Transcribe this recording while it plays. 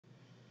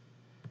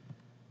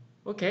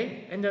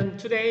Okay, and then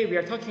today we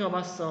are talking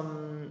about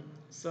some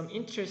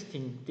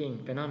interesting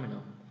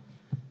phenomenon.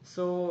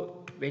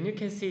 So when you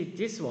can see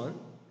this one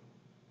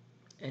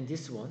and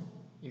this one,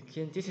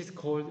 this is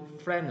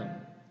called frenum.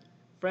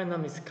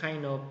 Frenum is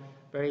kind of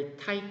very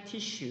tight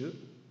tissue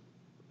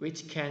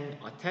which can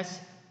attach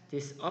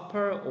this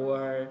upper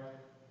or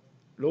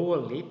lower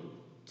lip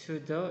to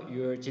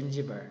your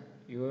gingiva,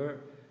 your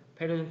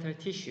periodontal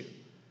tissue.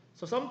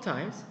 So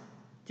sometimes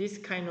this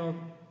kind of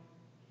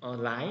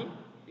line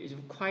is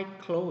quite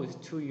close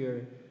to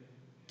your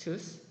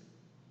tooth,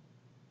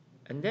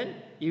 and then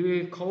it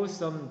will cause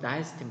some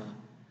diastema.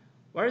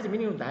 What is the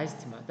meaning of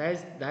diastema?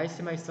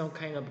 Diastema is some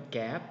kind of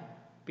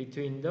gap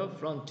between the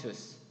front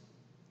tooth.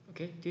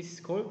 Okay, this is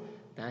called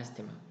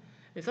diastema.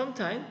 And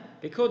sometimes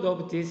because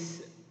of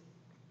this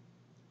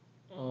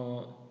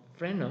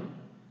frenum,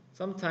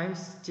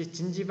 sometimes the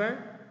gingiva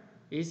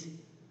is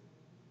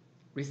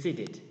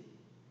receded,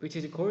 which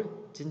is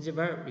called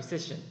gingival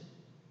recession.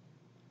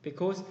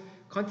 Because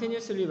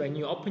continuously when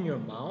you open your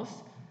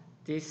mouth,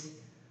 this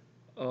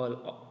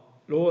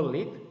lower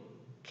lip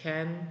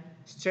can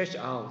stretch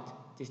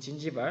out this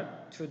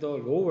gingiva to the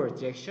lower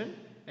direction,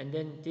 and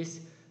then this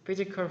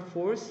physical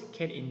force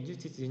can induce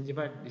this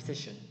gingival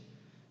recession.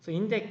 So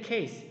in that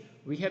case,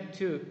 we have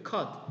to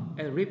cut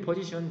and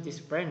reposition this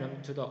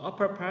frenum to the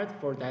upper part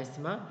for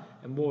diastema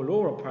and more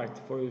lower part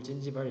for your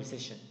gingival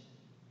recession.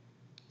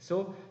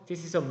 So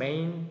this is the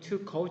main two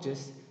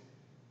causes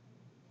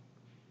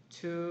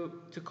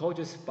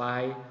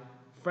by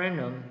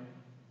frenum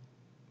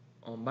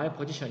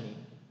malpositioning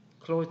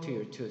close to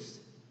your tooth.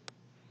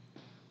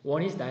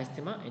 One is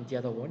diastema and the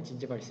other one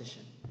gingival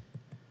recession.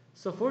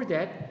 So for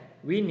that,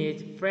 we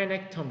need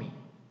frenectomy.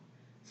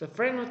 So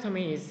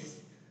frenectomy is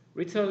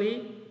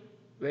literally,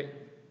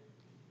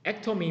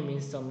 ectomy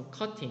means some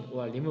cutting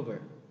or removal.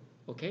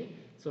 Okay,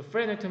 so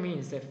frenectomy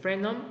is a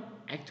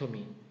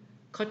frenum-ectomy,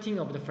 cutting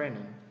of the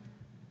frenum.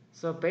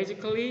 So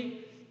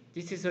basically,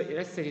 this is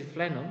let's say this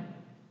frenum.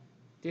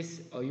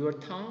 This your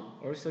tongue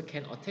also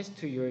can attach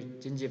to your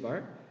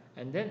gingiva,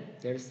 and then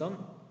there is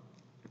some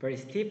very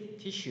stiff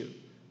tissue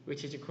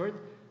which is called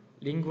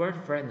lingual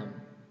frenum.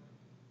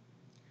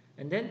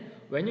 And then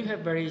when you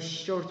have very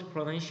short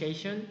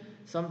pronunciation,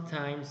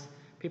 sometimes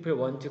people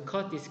want to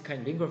cut this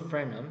kind of lingual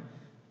frenum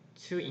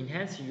to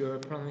enhance your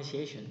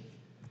pronunciation.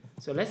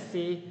 So let's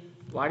see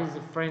what is the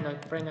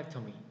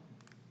frenectomy.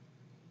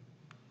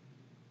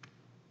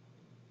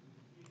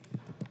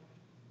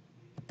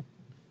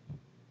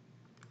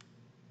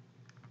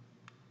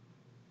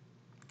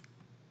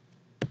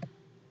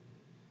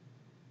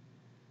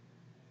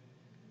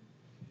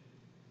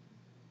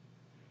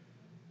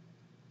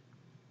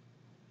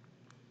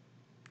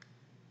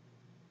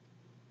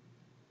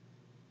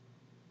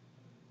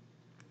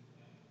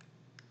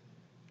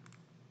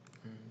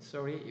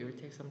 Sorry, it will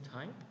take some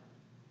time.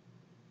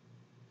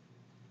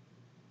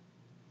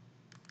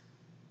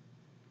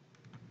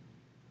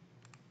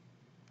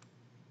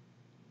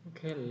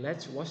 Okay,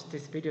 let's watch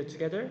this video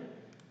together.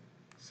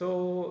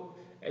 So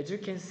as you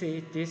can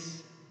see,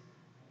 this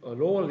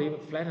lower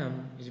lip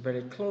frenum is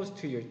very close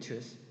to your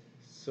tooth.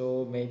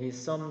 So maybe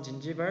some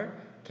gingiva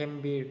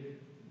can be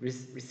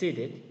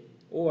receded,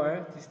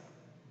 or this,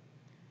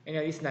 and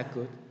it's not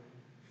good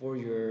for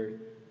your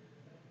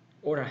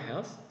oral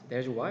health.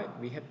 That's why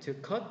we have to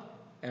cut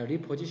and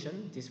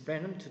reposition this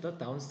frenum to the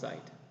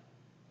downside.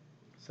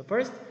 So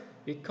first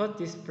we cut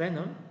this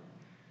frenum,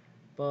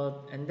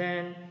 and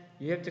then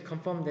you have to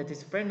confirm that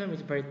this frenum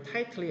is very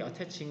tightly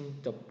attaching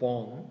the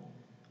bone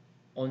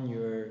on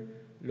your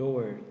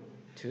lower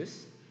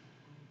tooth.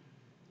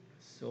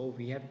 So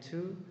we have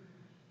to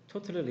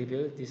totally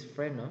remove this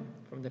frenum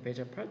from the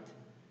basal part,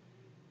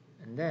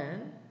 and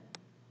then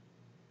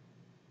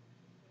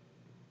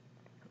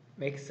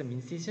make some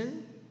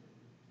incision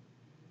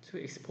to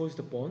expose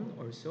the bone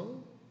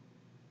also.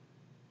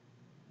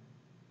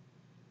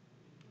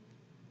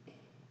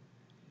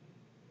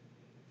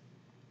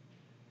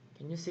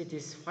 Can you see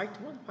this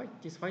white one?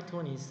 This white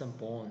one is some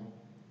bone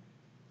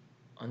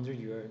under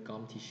your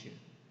gum tissue.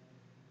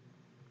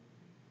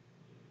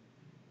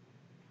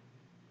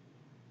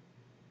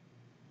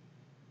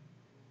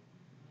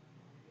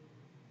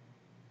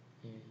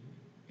 Yeah,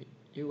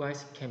 you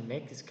guys can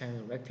make this kind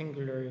of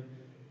rectangular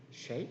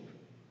shape.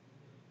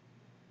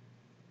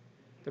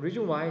 The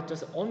reason why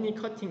just only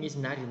cutting is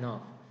not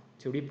enough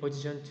to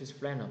reposition to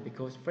frenum,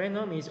 because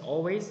frenum is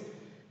always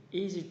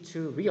easy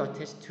to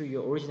reattach to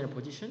your original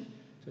position.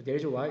 So that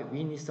is why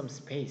we need some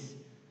space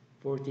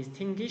for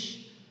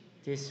distinguish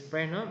this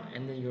frenum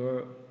and then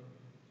your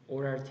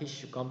oral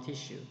tissue, gum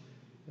tissue.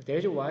 That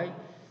is why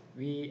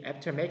we,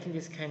 after making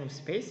this kind of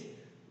space,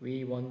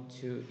 we want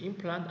to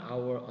implant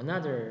our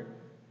another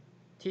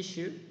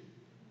tissue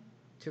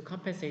to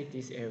compensate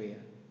this area.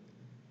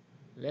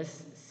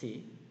 Let's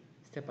see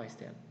step by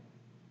step.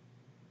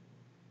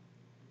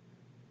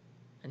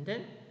 And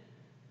then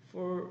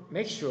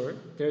make sure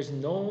there is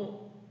no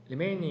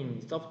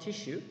remaining soft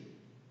tissue,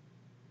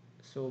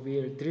 so we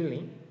are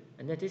drilling,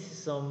 and then this is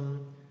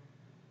some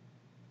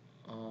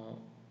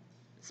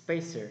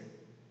spacer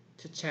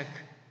to check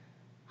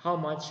how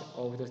much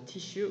of the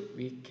tissue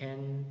we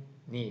can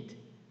need.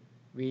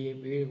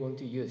 We are going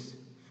to use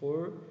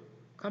for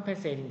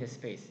compensating the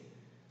space.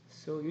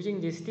 So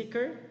using this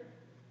sticker,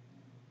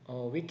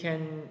 we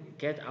can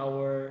get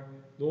our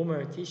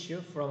normal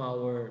tissue from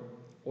our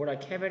oral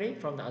cavity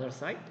from the other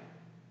side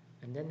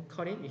and then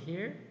cut it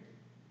here,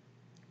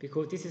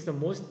 because this is the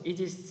most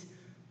easiest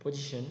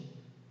position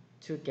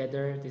to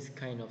gather this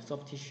kind of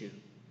soft tissue.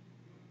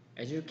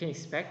 As you can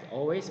expect,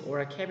 always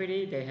oral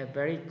cavity, they have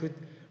very good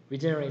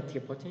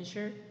regenerative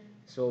potential.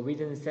 So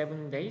within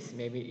 7 days,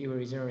 maybe it will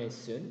regenerate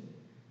soon.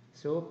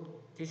 So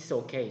this is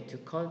okay to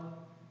cut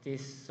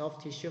this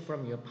soft tissue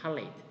from your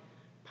palate.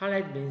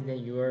 Palate means that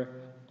your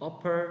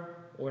upper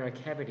oral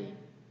cavity.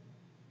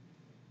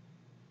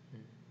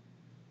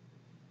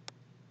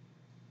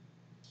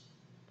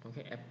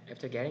 Okay,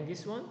 after getting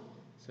this one,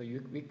 so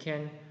we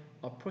can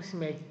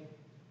approximate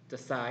the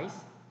size,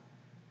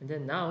 and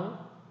then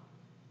now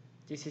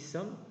this is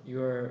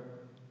your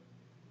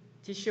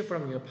tissue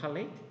from your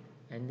palate,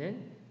 and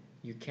then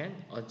you can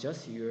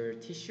adjust your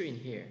tissue in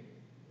here.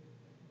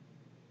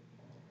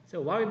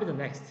 So what will be the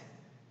next?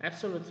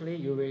 Absolutely,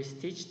 you will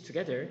stitch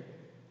together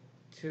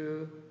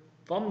to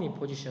firmly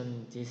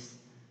position this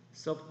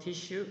soft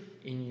tissue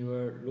in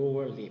your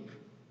lower lip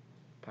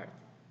part,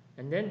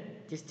 and then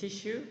this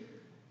tissue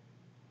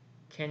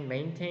can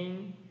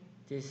maintain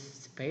this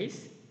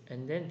space,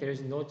 and then there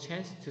is no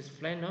chance to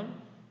frenum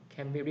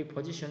can be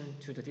repositioned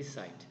to this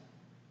side.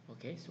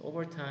 Okay, so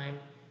over time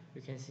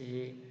you can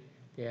see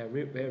they are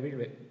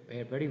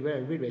very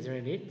well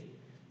regenerated,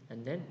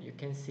 and then you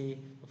can see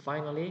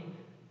finally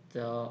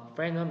the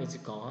frenum is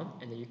gone,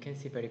 and then you can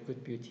see very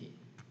good beauty.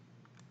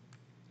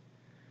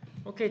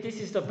 Okay,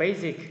 this is the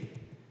basic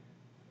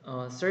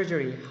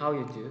surgery, how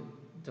you do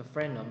the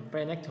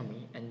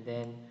frenectomy, and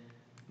then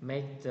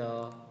make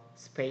the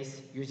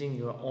space using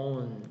your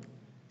own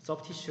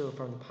soft tissue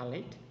from the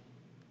palate.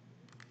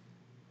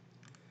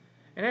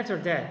 And after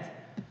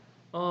that,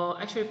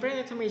 actually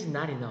frenectomy is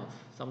not enough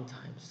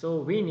sometimes. So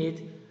we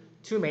need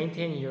to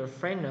maintain your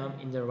frenum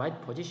in the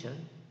right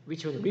position,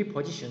 which will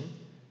reposition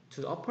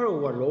to the upper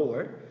or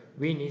lower.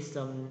 We need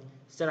some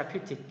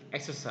therapeutic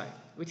exercise,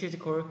 which is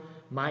called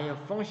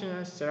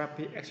myofunctional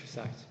therapy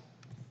exercise.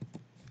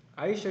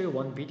 I will show you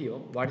one video.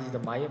 What is the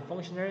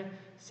myofunctional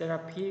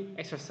therapy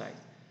exercise?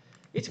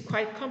 It's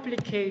quite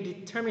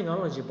complicated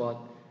terminology, but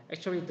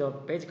actually the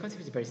basic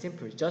concept is very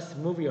simple. Just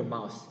move your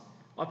mouth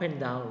up and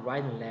down,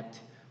 right and left,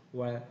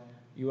 while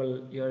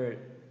your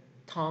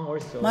tongue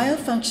also.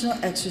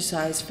 Myofunctional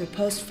exercise for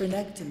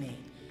post-frenectomy,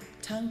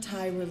 tongue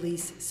tie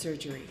release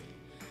surgery.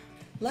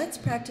 Let's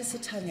practice a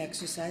tongue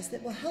exercise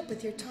that will help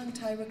with your tongue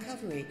tie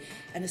recovery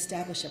and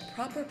establish a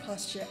proper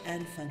posture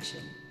and function.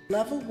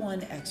 Level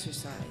 1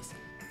 exercise,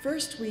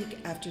 first week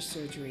after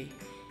surgery.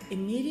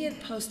 Immediate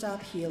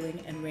post-op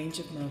healing and range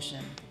of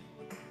motion.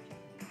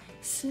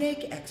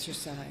 Snake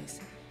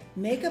exercise.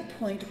 Make a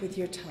point with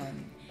your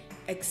tongue.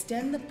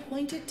 Extend the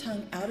pointed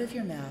tongue out of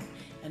your mouth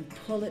and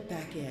pull it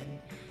back in.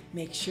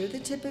 Make sure the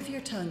tip of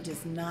your tongue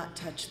does not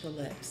touch the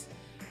lips.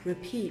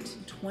 Repeat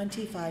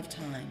 25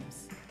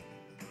 times.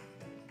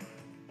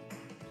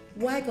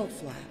 Waggle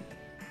flap.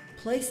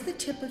 Place the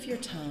tip of your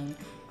tongue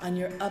on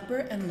your upper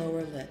and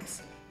lower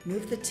lips.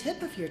 Move the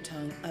tip of your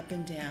tongue up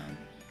and down.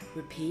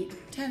 Repeat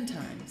 10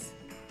 times.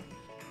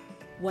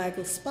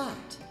 Waggle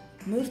spot.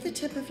 Move the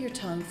tip of your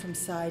tongue from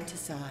side to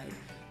side,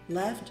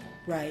 left,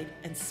 right,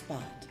 and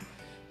spot.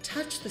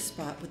 Touch the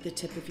spot with the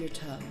tip of your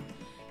tongue.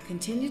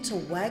 Continue to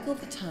waggle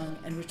the tongue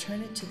and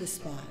return it to the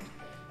spot.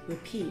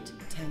 Repeat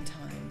 10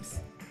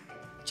 times.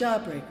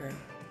 Jawbreaker.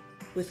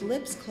 With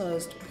lips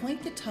closed,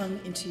 point the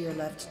tongue into your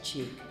left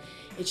cheek.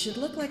 It should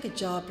look like a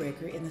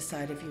jawbreaker in the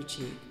side of your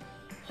cheek.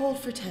 Hold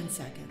for 10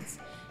 seconds.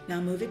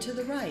 Now move it to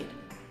the right.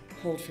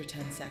 Hold for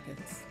 10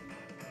 seconds.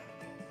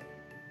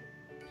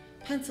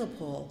 Pencil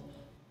pull.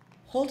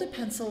 Hold a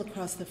pencil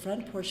across the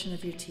front portion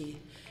of your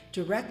teeth.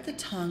 Direct the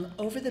tongue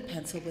over the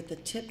pencil with the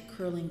tip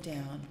curling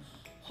down.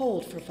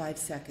 Hold for 5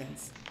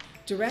 seconds.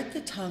 Direct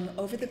the tongue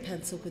over the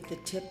pencil with the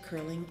tip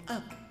curling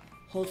up.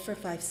 Hold for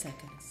 5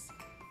 seconds.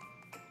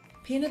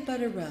 Peanut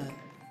butter rub.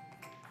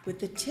 With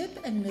the tip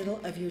and middle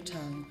of your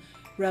tongue,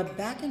 rub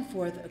back and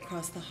forth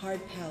across the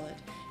hard palate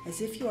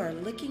as if you are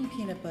licking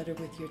peanut butter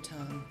with your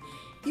tongue.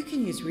 You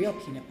can use real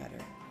peanut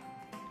butter.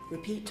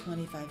 Repeat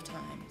 25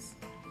 times.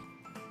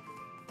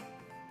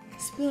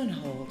 Spoon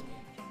hold.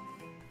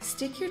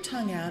 Stick your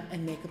tongue out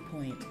and make a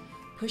point.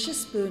 Push a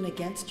spoon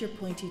against your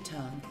pointy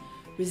tongue.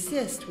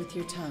 Resist with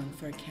your tongue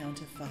for a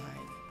count of 5.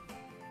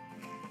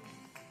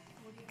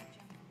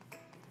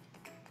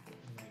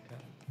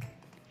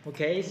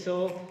 Okay,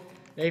 so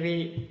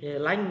maybe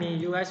like me,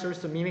 you guys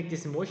also mimic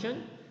this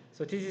motion.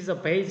 So this is a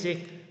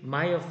basic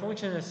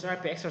myofunctional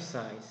therapy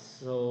exercise.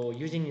 So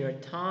using your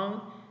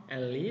tongue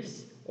and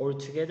lips all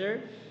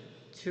together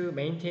to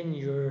maintain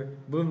your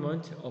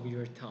movement of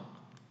your tongue.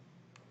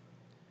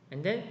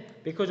 And then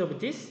because of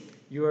this,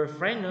 your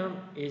frenum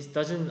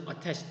doesn't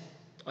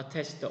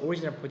attach the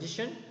original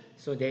position,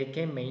 so they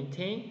can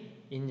maintain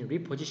in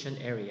reposition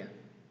area.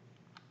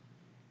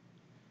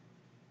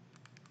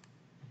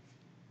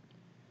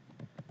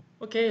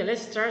 Okay,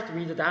 let's start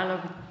with the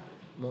dialogue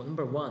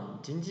number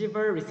 1.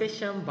 Gingival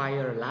recession by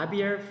a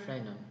labial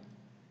frenum.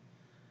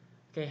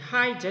 Okay,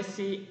 hi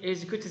Jesse, it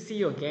is good to see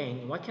you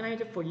again. What can I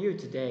do for you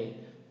today?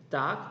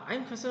 Doc,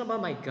 I'm concerned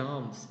about my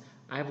gums.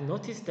 I've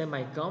noticed that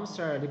my gums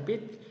are a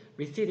bit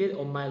receded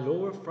on my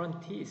lower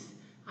front teeth.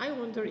 I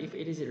wonder if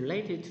it is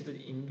related to the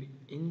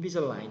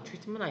Invisalign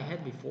treatment I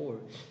had before.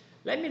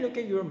 Let me look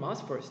at your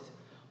mouth first.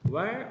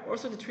 Well,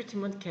 also the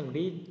treatment can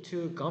lead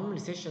to gum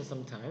recession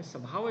sometimes.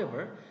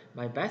 However,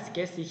 my best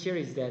guess here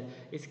is that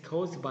it's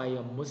caused by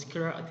a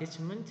muscular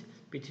attachment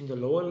between the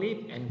lower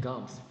lip and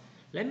gums.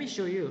 Let me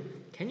show you.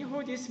 Can you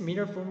hold this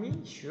mirror for me?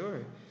 Sure.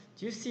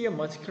 Do you see a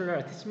muscular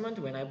attachment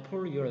when I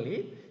pull your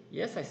lip?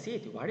 Yes, I see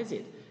it. What is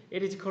it?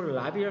 It is called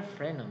labial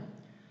frenum.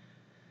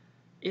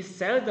 It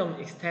seldom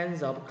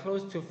extends up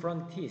close to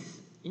front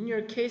teeth. In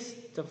your case,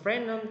 the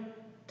frenum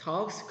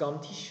tugs gum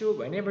tissue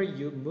whenever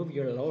you move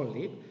your lower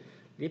lip.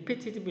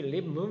 Repeated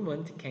lip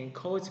movement can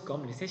cause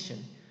gum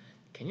recession.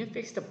 Can you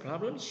fix the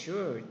problem?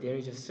 Sure. There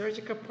is a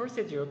surgical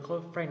procedure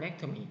called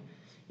Frenectomy.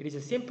 It is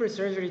a simple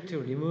surgery to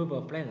remove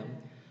a frenum.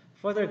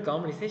 Further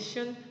gum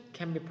recession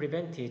can be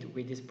prevented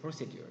with this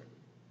procedure.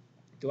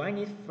 Do I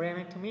need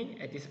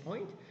Frenectomy at this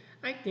point?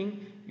 I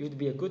think you'd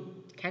be a good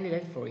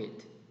candidate for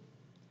it.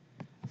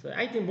 So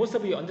I think most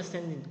of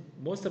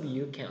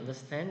you can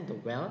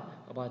understand well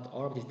about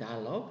all of this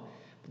dialogue.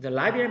 But the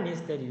labial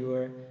means that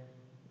your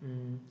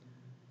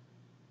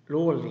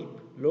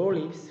lower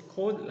lips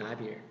called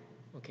labial.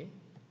 Okay.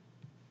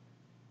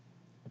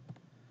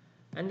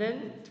 And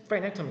then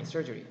frenectomy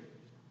surgery.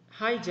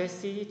 Hi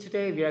Jesse,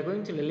 today we are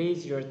going to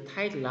release your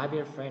tight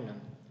labial frenum.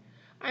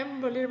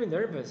 I'm a little bit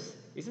nervous.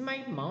 Is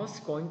my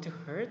mouth going to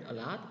hurt a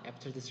lot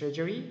after the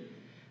surgery?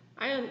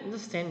 I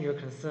understand your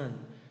concern.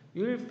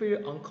 You will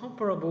feel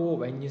uncomfortable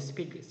when you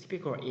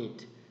speak or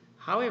eat.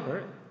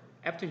 However,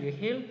 after you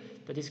heal,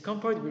 the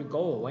discomfort will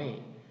go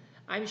away.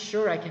 I'm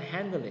sure I can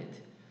handle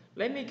it.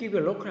 Let me give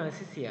you local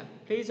anesthesia.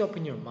 Please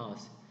open your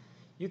mouth.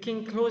 You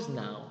can close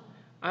now.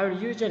 I will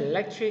use an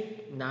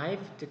electric knife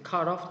to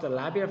cut off the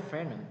labial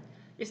frenum.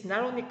 It's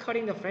not only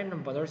cutting the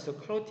frenum but also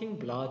clotting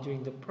blood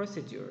during the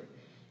procedure.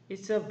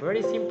 It's a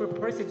very simple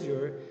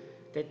procedure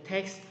that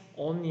takes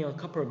only a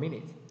couple of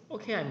minutes.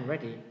 Okay, I'm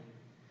ready.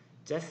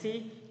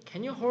 Jesse,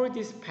 can you hold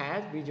this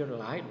pad with your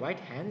right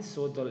hand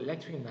so the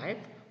electric knife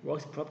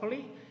works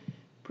properly?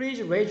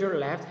 Please raise your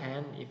left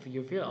hand if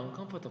you feel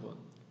uncomfortable.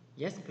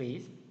 Yes,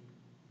 please.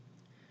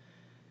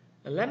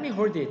 Let me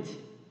hold it.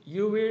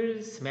 You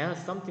will smell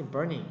something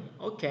burning.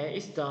 Okay,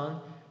 it's done.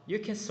 You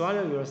can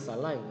swallow your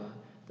saliva.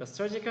 The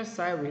surgical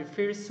side will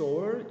feel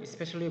sore,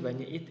 especially when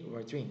you eat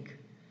or drink.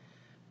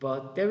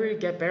 But they will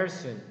get better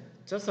soon.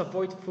 Just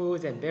avoid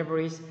foods and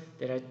beverages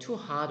that are too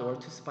hot or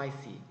too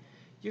spicy.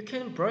 You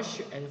can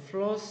brush and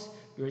floss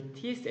your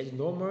teeth as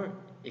normal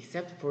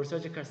except for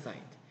surgical side.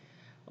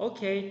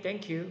 Okay,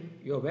 thank you.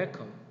 You're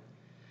welcome.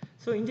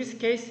 So in this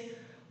case,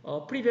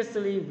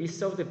 previously we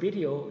saw the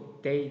video,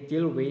 they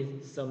deal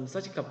with some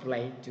surgical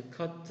blade to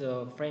cut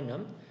the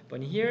frenum,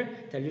 but here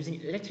they're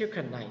using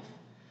electrical knife.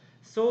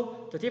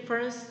 So the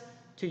difference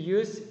to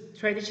use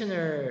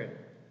traditional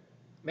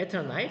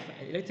metal knife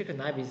and electrical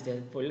knife is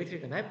that for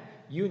electrical knife,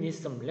 you need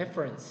some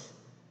reference.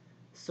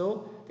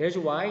 So that's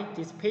why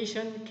this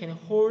patient can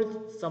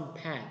hold some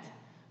pad,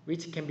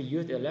 which can be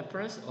used as a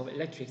reference of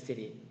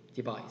electricity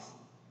device.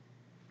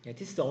 Yeah,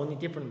 this is the only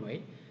different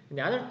way. And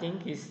the other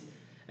thing is,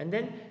 and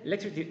then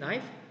electric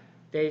knife,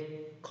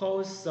 they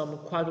cause some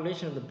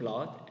coagulation of the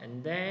blood.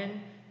 And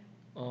then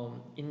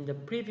in the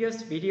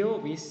previous video,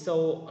 we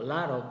saw a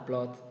lot of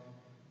blood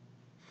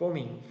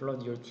forming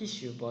from your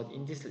tissue. But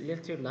in this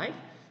electric knife,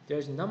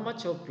 there's not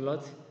much of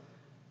blood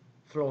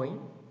flowing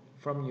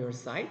from your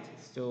side.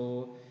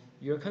 So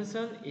your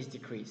concern is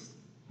decreased.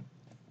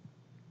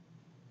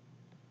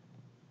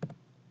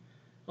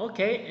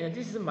 Okay, and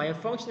this is my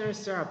functional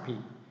therapy.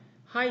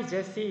 Hi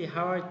Jesse,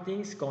 how are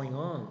things going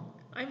on?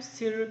 I'm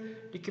still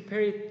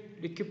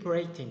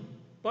recuperating,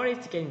 but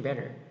it's getting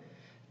better.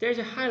 There's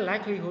a high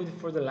likelihood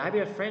for the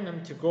labial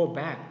frenum to go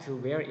back to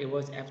where it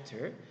was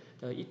after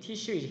the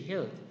tissue is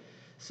healed.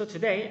 So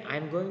today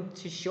I'm going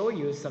to show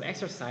you some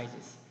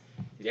exercises.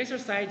 These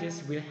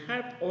exercises will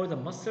help all the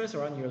muscles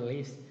around your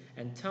lips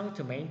and tongue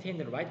to maintain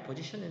the right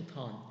position and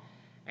tone.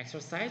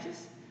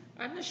 Exercises?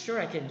 I'm not sure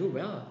I can do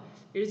well.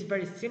 It is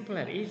very simple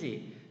and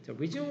easy. The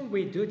reason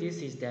we do this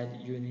is that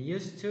you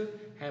used to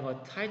have a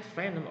tight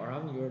frenum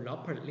around your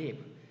upper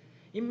lip.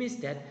 It means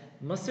that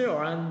muscles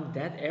around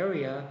that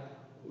area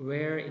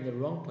were in the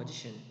wrong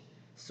position.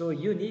 So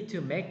you need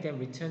to make them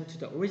return to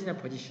the original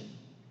position.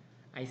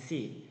 I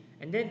see.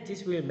 And then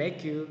this will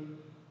make you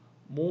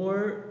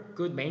more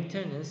good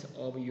maintenance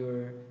of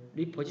your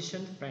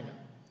repositioned frenum.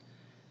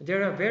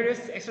 There are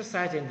various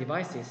exercises and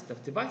devices. The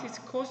devices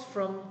cost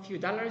from a few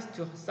dollars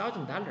to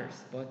 $1,000,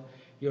 but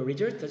your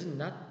result does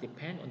not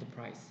depend on the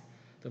price.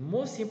 The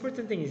most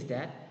important thing is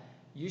that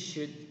you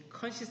should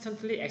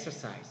consistently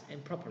exercise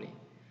and properly.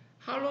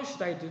 How long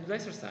should I do the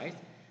exercise?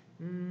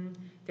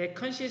 That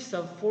consists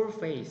of 4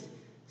 phases: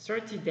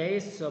 30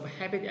 days of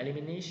habit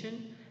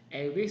elimination,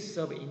 8 weeks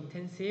of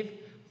intensive,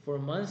 4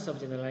 months of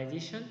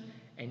generalization,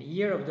 and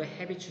year of the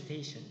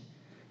habituation.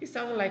 It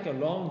sounds like a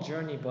long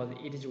journey, but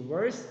it is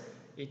worth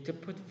it to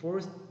put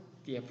forth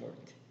the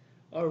effort.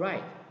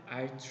 Alright,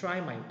 I'll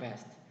try my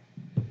best.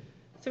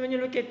 So when you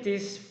look at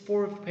these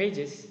 4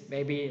 pages,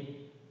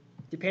 maybe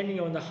depending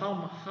on the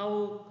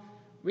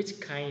which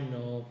kind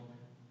of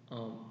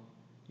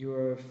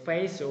your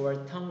face or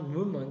tongue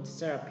movement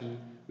therapy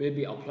will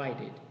be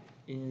applied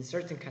in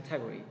certain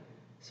category.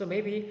 So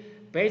maybe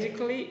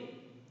basically,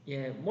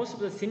 yeah, most of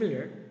the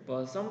similar,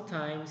 but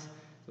sometimes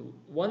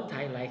one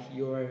type like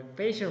your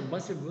facial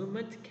muscle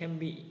movement can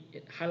be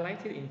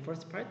highlighted in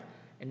first part,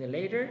 and then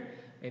later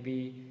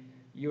maybe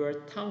your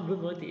tongue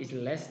movement is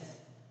less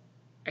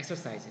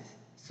exercises.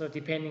 So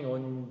depending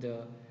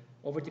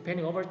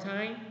over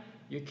time,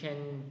 you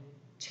can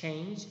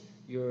change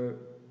your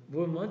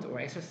movement or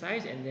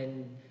exercise, and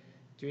then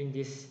during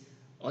this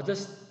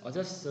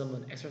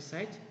adjustment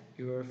exercise,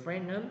 your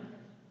frenum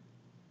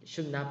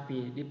should not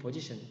be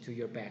repositioned to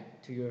your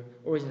back, to your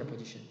original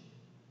position.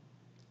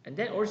 And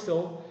then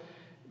also,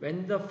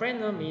 when the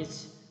frenum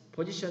is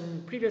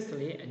positioned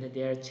previously and then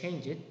they are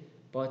changed,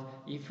 but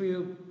if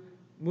you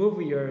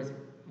move your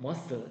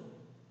muscle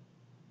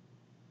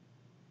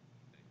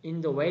in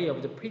the way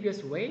of the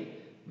previous way,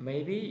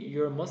 maybe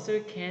your muscle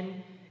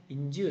can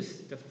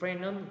induce the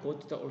frenum go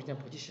to the original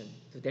position.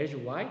 So that is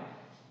why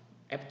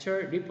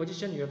after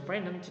reposition your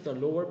frenum to the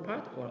lower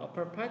part or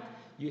upper part,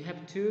 you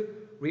have to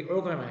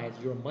reorganize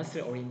your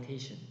muscle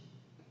orientation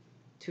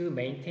to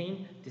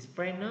maintain this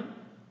frenum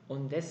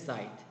on that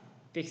side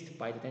fixed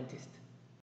by the dentist.